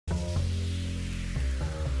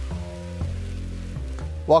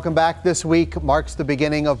Welcome back. This week marks the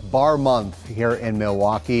beginning of Bar Month here in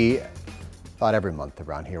Milwaukee. Thought every month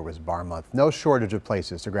around here was Bar Month. No shortage of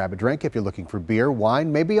places to grab a drink if you're looking for beer,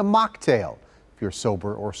 wine, maybe a mocktail if you're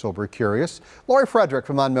sober or sober curious. Lori Frederick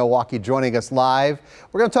from OnMilwaukee joining us live.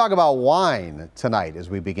 We're going to talk about wine tonight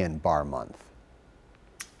as we begin Bar Month.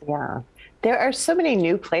 Yeah, there are so many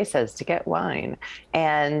new places to get wine.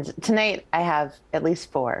 And tonight I have at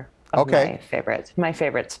least four of my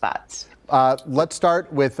favorite spots. Let's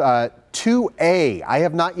start with 2A. I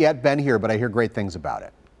have not yet been here, but I hear great things about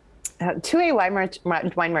it. 2A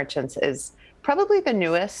Wine Merchants is probably the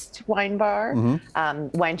newest wine bar,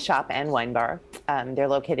 wine shop and wine bar. They're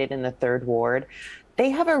located in the 3rd Ward.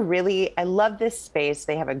 They have I love this space.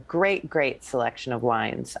 They have a great selection of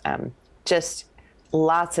wines. Just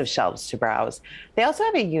lots of shelves to browse. They also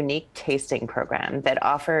have a unique tasting program that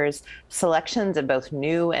offers selections of both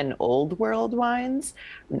new and old world wines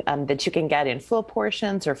that you can get in full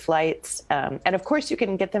portions or flights. And of course, you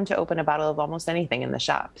can get them to open a bottle of almost anything in the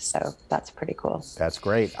shop. So that's pretty cool. That's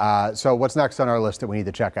great. So what's next on our list that we need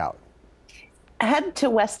to check out? Head to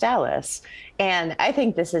West Dallas. And I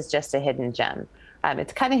think this is just a hidden gem.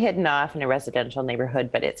 It's kind of hidden off in a residential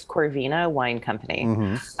neighborhood, but it's Corvina Wine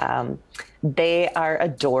Company. They are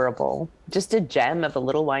adorable. Just a gem of a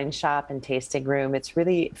little wine shop and tasting room. It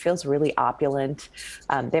feels really opulent.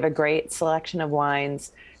 They have a great selection of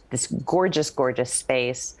wines, this gorgeous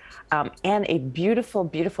space, and a beautiful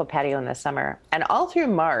patio in the summer. And all through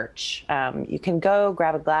March, you can go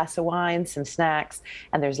grab a glass of wine, some snacks,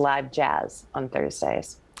 and there's live jazz on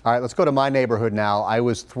Thursdays. All right, let's go to my neighborhood now. I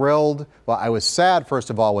was thrilled. Well, I was sad, first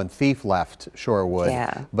of all, when Thief left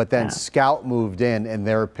Shorewood, but then Scout moved in, and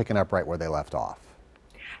they're picking up right where they left off.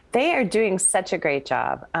 They are doing such a great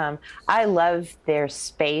job. I love their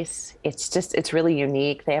space. It's really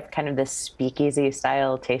unique. They have kind of this speakeasy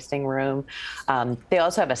style tasting room. They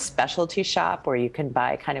also have a specialty shop where you can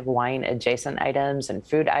buy kind of wine adjacent items and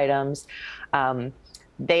food items.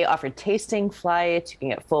 They offer tasting flights. You can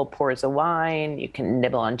get full pours of wine. You can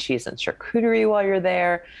nibble on cheese and charcuterie while you're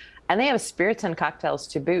there. And they have spirits and cocktails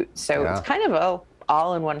to boot. So it's kind of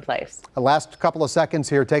all in one place. The last couple of seconds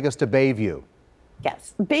here, take us to Bayview.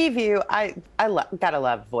 Yes, Bayview, I gotta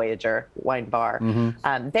love Voyager Wine Bar.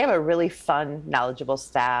 They have a really fun, knowledgeable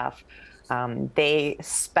staff. They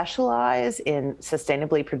specialize in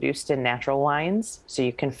sustainably produced and natural wines. So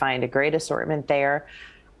you can find a great assortment there.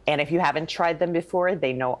 And if you haven't tried them before,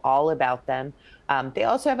 they know all about them. They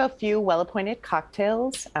also have a few well-appointed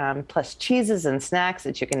cocktails, plus cheeses and snacks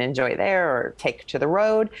that you can enjoy there or take to the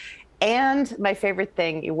road. And my favorite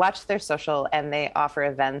thing, you watch their social and they offer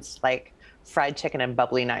events like fried chicken and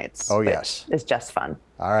bubbly nights. Oh, yes. It's just fun.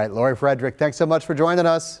 All right, Lori Frederick, thanks so much for joining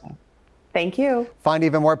us. Thank you. Find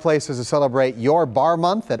even more places to celebrate your Bar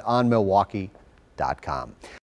Month at OnMilwaukee.com.